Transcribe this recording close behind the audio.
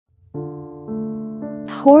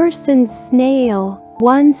Horse and Snail.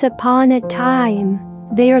 Once upon a time,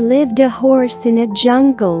 there lived a horse in a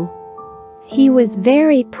jungle. He was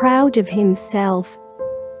very proud of himself.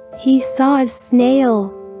 He saw a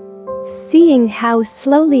snail. Seeing how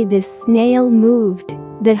slowly the snail moved,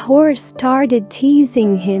 the horse started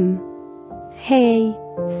teasing him. "Hey,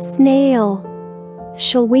 snail,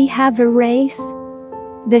 shall we have a race?"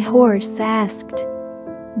 the horse asked.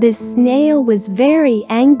 The snail was very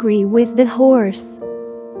angry with the horse.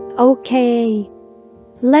 "Okay,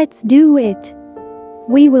 let's do it.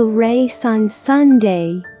 We will race on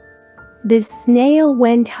Sunday." The snail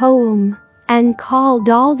went home and called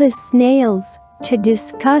all the snails to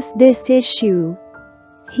discuss this issue.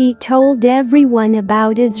 He told everyone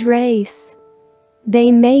about his race.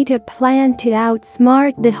 They made a plan to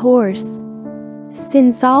outsmart the horse.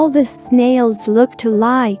 Since all the snails looked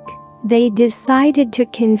alike, they decided to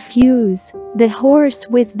confuse the horse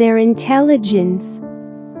with their intelligence.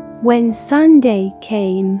 When Sunday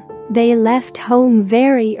came, they left home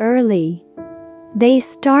very early. They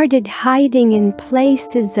started hiding in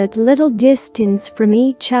places at little distance from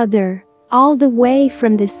each other, all the way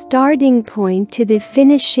from the starting point to the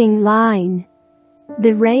finishing line.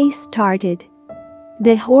 The race started.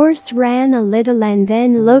 The horse ran a little and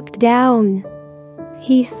then looked down.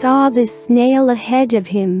 He saw the snail ahead of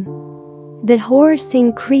him. The horse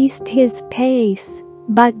increased his pace,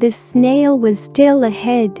 but the snail was still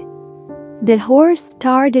ahead. The horse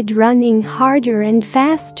started running harder and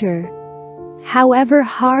faster. However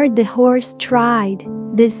hard the horse tried,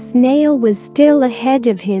 the snail was still ahead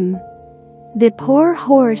of him. The poor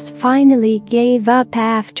horse finally gave up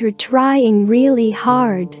after trying really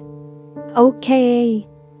hard. "Okay,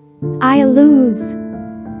 I lose,"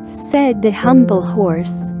 said the humble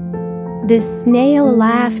horse. The snail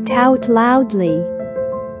laughed out loudly.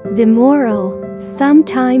 The moral: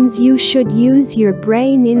 sometimes you should use your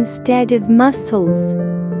brain instead of muscles.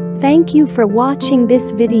 Thank you for watching this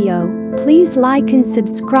video. Please like and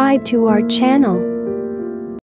subscribe to our channel.